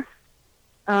fear.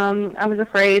 I was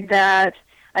afraid that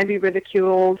I'd be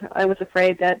ridiculed. I was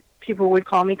afraid that people would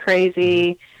call me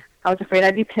crazy. I was afraid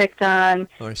I'd be picked on.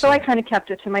 So I kind of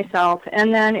kept it to myself.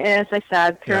 And then, as I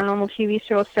said, paranormal TV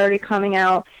shows started coming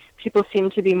out. People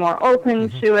seemed to be more open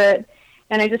to it.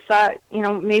 And I just thought,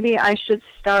 maybe I should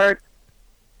start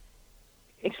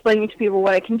explaining to people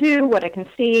what I can do, what I can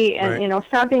see, and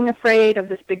stop being afraid of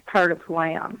this big part of who I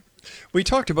am. We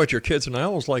talked about your kids, and I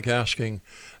always like asking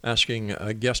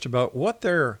a guest about what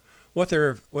their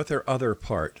other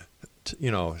part,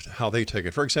 how they take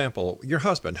it. For example, your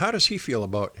husband, how does he feel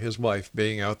about his wife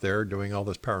being out there doing all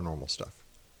this paranormal stuff?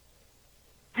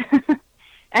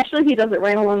 Actually, he does it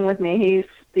right along with me. He's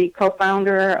the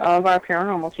co-founder of our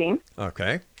paranormal team.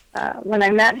 Okay. When I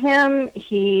met him,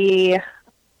 he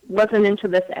wasn't into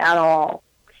this at all.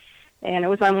 And it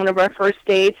was on one of our first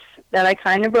dates that I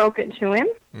kind of broke it to him.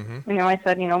 I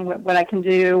said, what I can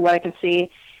do, what I can see.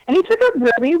 And he took it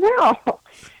really well.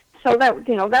 So that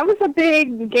was a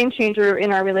big game changer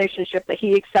in our relationship, that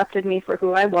he accepted me for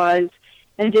who I was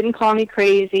and didn't call me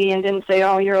crazy and didn't say,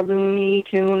 oh, you're a Looney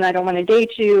Tune, I don't want to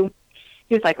date you.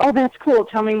 He was like, oh, that's cool,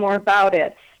 tell me more about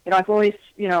it. I've always,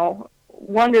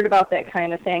 wondered about that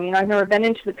kind of thing. I've never been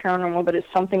into the paranormal, but it's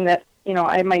something that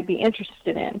I might be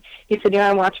interested in. He said,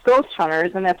 I watch Ghost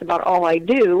Hunters, and that's about all I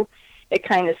do. It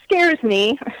kind of scares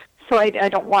me, so I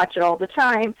don't watch it all the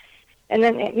time. And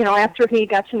then, after he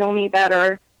got to know me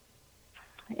better,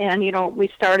 and, we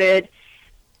started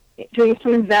doing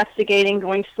some investigating,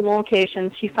 going to some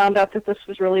locations, he found out that this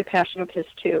was really a passion of his,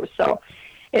 too. So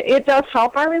it does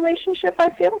help our relationship, I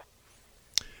feel.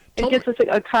 It gives us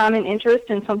a common interest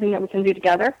in something that we can do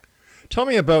together. Tell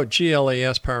me about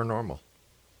GLAS Paranormal.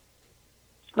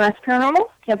 Glass Paranormal?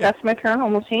 Yeah, that's my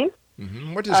paranormal team.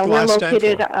 What does GLAS stand for?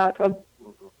 We're located out of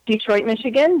Detroit,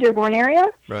 Michigan, Dearborn area.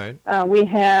 Right. We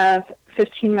have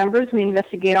 15 members. We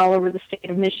investigate all over the state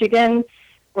of Michigan.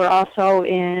 We're also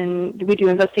we do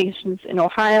investigations in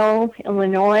Ohio,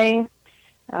 Illinois.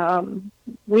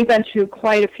 We've been to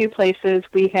quite a few places.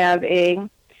 We have a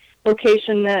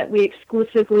location that we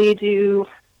exclusively do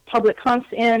public hunts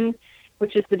in,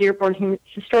 which is the Dearborn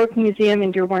Historical Museum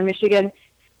in Dearborn, Michigan.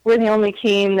 We're the only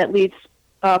team that leads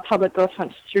public ghost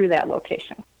hunts through that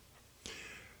location.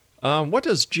 What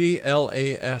does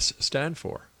GLAS stand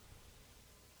for?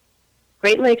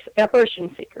 Great Lakes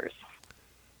Apparition Seekers.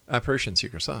 Apparition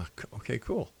Seekers. Okay,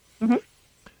 cool. We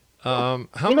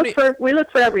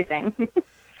look for everything.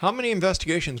 How many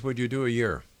investigations would you do a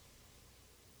year?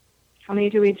 How many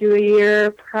do we do a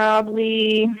year?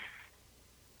 Probably,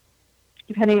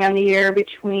 depending on the year,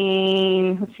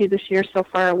 this year so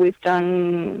far we've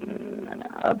done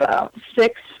about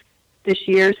 6 this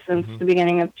year since the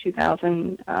beginning of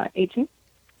 2018.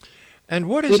 And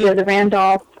what is we did the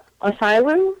Randolph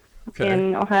Asylum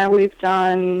in Ohio. We've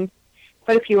done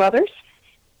quite a few others.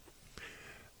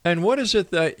 And what is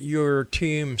it that your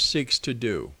team seeks to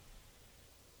do?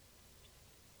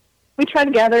 we try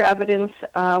to gather evidence.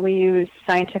 We use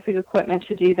scientific equipment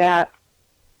to do that.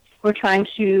 We're trying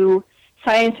to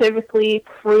scientifically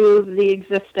prove the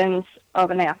existence of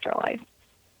an afterlife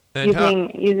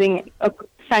using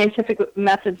scientific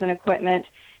methods and equipment.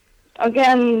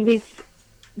 Again, this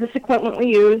equipment we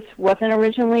use wasn't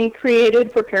originally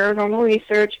created for paranormal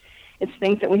research. It's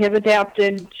things that we have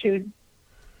adapted to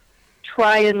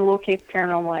try and locate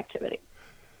paranormal activity.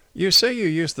 You say you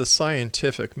use the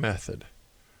scientific method.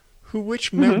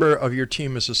 Which member of your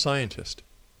team is a scientist?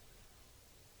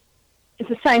 It's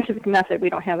a scientific method. We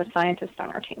don't have a scientist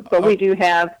on our team, but we do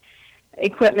have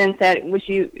equipment that was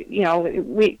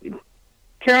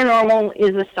paranormal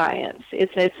is a science.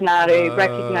 It's not a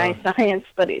recognized science,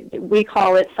 but we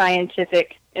call it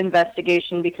scientific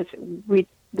investigation because we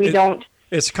don't.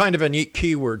 It's kind of a neat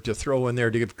keyword to throw in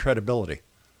there to give credibility,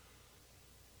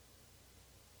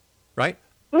 right?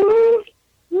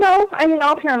 No, I mean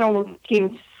all paranormal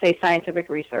teams say scientific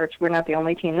research. We're not the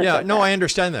only team that does that. I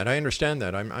understand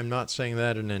that. I'm not saying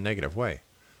that in a negative way.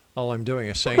 All I'm doing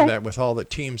is saying that with all the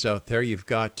teams out there, you've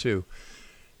got to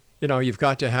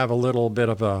have a little bit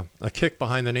of a kick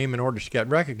behind the name in order to get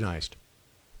recognized.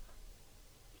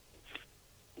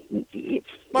 Marketing.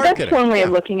 That's one way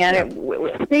of looking at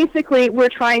it. Basically, we're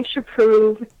trying to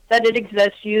prove that it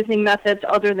exists using methods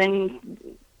other than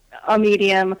a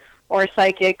medium or a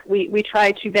psychic. We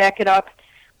try to back it up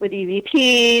with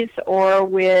EVPs or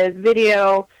with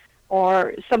video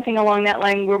or something along that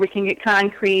line where we can get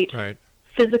concrete,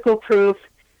 physical proof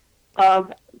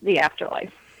of the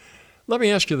afterlife. Let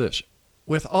me ask you this.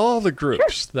 With all the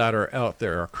groups that are out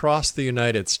there across the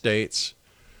United States,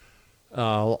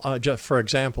 just for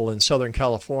example, in Southern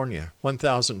California,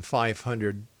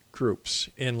 1,500 groups.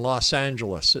 In Los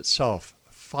Angeles itself,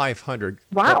 500.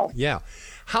 Wow. Yeah.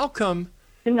 How come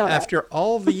after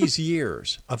all these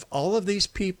years of all of these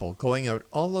people going out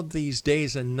all of these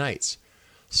days and nights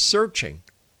searching,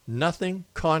 nothing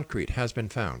concrete has been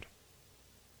found?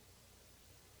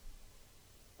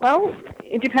 Well,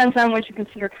 it depends on what you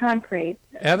consider concrete.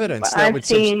 Evidence that would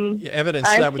stand up.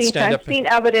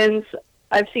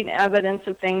 I've seen evidence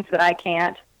of things that I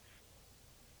can't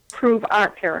prove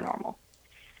aren't paranormal.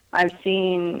 I've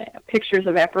seen pictures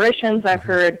of apparitions. I've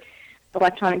heard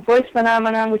electronic voice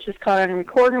phenomenon, which is caught on a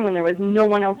recorder when there was no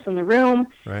one else in the room.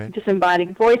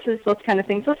 Disembodied voices, those kind of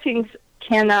things. Those things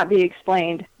cannot be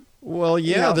explained. Well,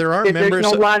 there are members.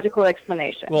 There's no logical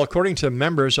explanation. Well, according to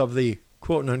members of the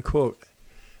quote-unquote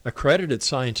accredited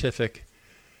scientific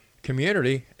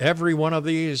community, every one of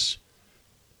these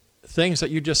things that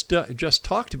you just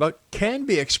talked about can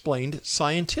be explained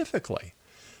scientifically.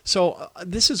 So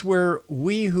this is where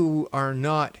we who are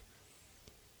not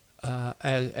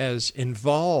as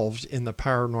involved in the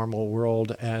paranormal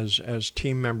world as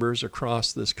team members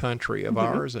across this country of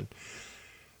ours, and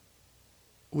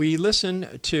we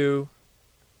listen to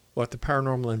what the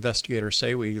paranormal investigators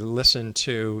say. We listen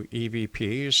to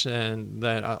EVPs, and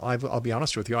that I'll be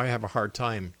honest with you, I have a hard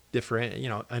time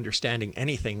understanding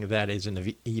anything that is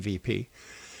an EVP.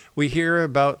 We hear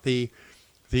about the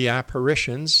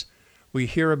apparitions. We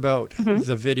hear about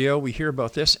the video. We hear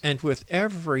about this, and with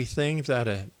everything that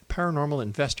a paranormal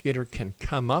investigator can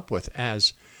come up with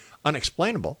as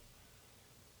unexplainable,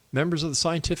 members of the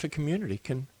scientific community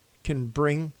can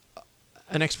bring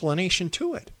an explanation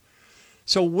to it.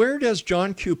 So where does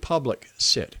John Q. Public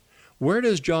sit? Where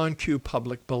does John Q.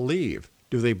 Public believe?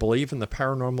 Do they believe in the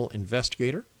paranormal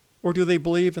investigator, or do they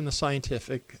believe in the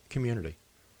scientific community?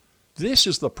 This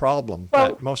is the problem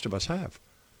that most of us have.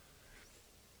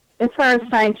 As far as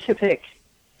scientific,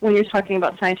 when you're talking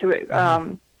about scientific,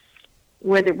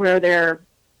 where they're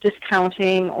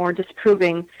discounting or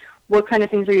disproving, what kind of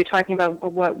things are you talking about?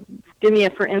 Give me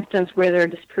for instance, where they're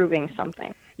disproving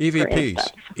something.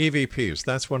 EVPs.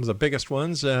 That's one of the biggest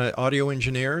ones. Audio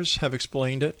engineers have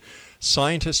explained it.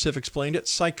 Scientists have explained it.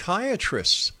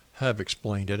 Psychiatrists have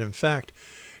explained it. In fact,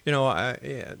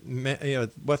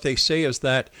 what they say is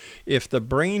that if the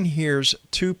brain hears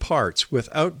two parts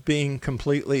without being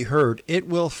completely heard, it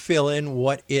will fill in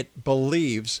what it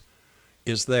believes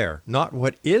is there, not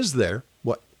what is there,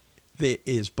 what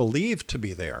is believed to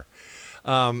be there.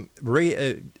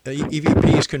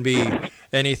 EVPs can be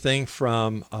anything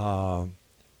from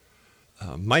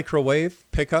microwave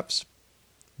pickups,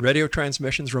 radio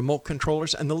transmissions, remote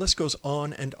controllers, and the list goes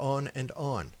on and on and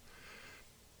on.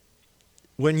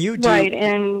 When you do,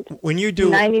 when you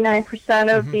do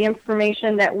 99% of the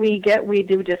information that we get, we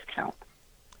do discount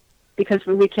because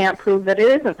we can't prove that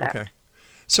it isn't that. Okay.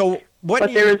 So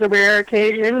but there is a rare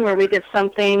occasion where we get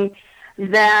something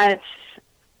that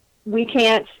we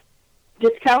can't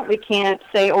discount. We can't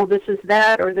say, oh, this is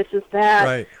that, or this is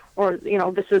that, or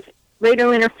this is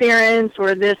radio interference,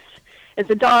 or this is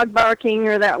a dog barking,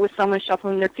 or that was someone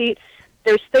shuffling their feet.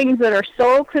 There's things that are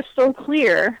so crystal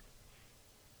clear,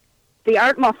 they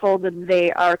aren't muffled,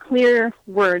 they are clear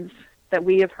words that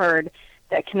we have heard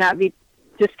that cannot be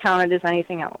discounted as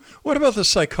anything else. What about the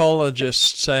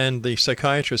psychologists and the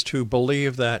psychiatrists who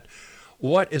believe that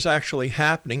what is actually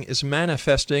happening is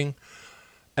manifesting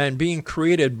and being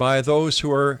created by those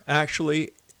who are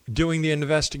actually doing the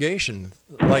investigation,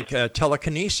 like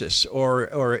telekinesis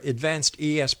or advanced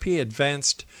ESP,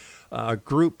 advanced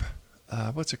group,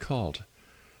 what's it called?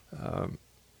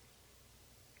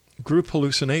 Group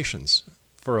hallucinations,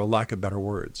 for a lack of better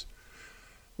words.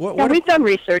 We've done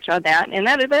research on that, and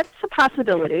that's a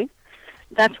possibility.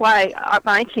 That's why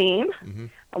my team,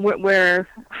 we're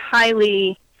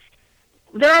highly...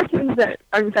 There are things that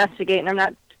are investigating. I'm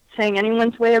not saying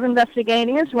anyone's way of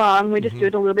investigating is wrong. We just do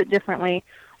it a little bit differently.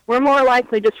 We're more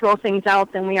likely to throw things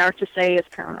out than we are to say it's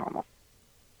paranormal.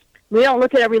 We don't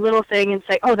look at every little thing and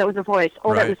say, oh, that was a voice.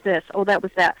 Oh, that was this. Oh, that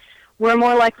was that. We're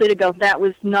more likely to go, that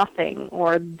was nothing,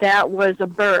 or that was a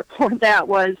burp, or that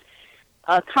was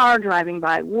a car driving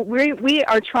by. We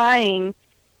are trying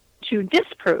to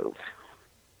disprove.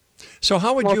 So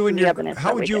how would you and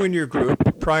your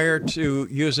group, prior to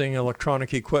using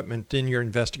electronic equipment in your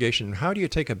investigation, how do you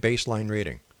take a baseline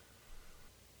reading?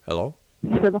 Hello?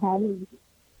 For the home.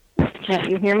 Can't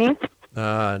you hear me?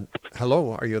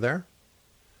 Hello, are you there?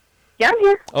 Yeah, I'm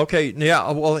here. Okay,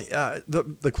 yeah, well,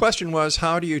 the question was,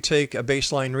 how do you take a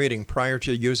baseline reading prior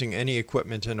to using any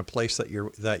equipment in a place that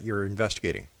you're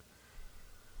investigating?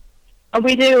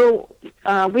 We use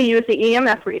the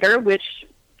EMF reader, which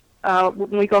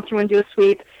when we go through and do a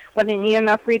sweep, what an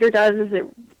EMF reader does is it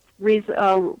reads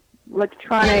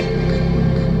electronic...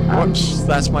 Whoops,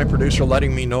 that's my producer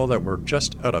letting me know that we're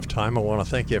just out of time. I want to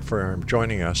thank you for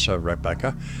joining us,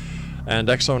 Rebecca. And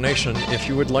Exonation, if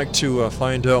you would like to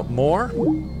find out more...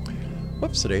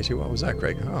 Whoops-a-daisy, what was that,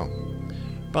 Greg? Oh,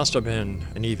 must have been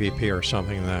an EVP or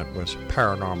something that was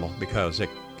paranormal, because it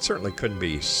certainly couldn't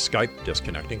be Skype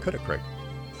disconnecting, could it, Greg?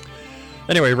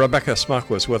 Anyway, Rebecca SMUK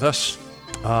was with us.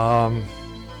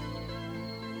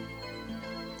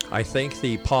 I think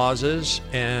the pauses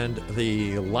and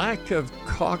the lack of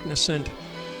cognizant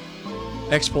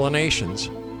explanations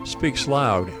speaks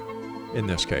loud in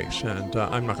this case, and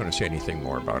I'm not going to say anything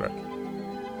more about it.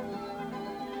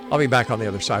 I'll be back on the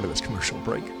other side of this commercial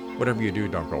break. Whatever you do,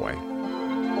 don't go away.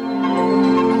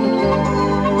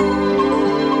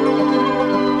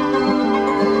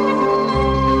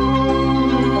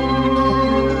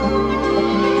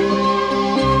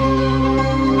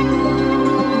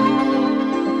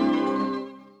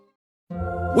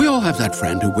 We all have that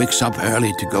friend who wakes up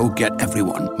early to go get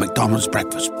everyone McDonald's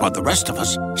breakfast, while the rest of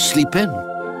us sleep in.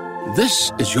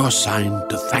 This is your sign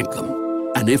to thank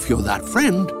them. And if you're that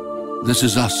friend, this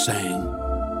is us saying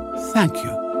thank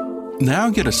you. Now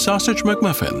get a sausage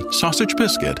McMuffin, sausage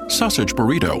biscuit, sausage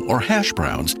burrito, or hash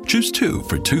browns. Choose 2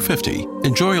 for $2.50.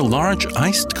 Enjoy a large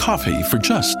iced coffee for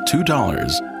just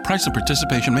 $2. Price and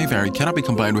participation may vary. Cannot be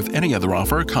combined with any other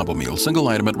offer or combo meal. Single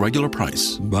item at regular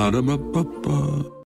price. Ba-da-ba-ba-ba.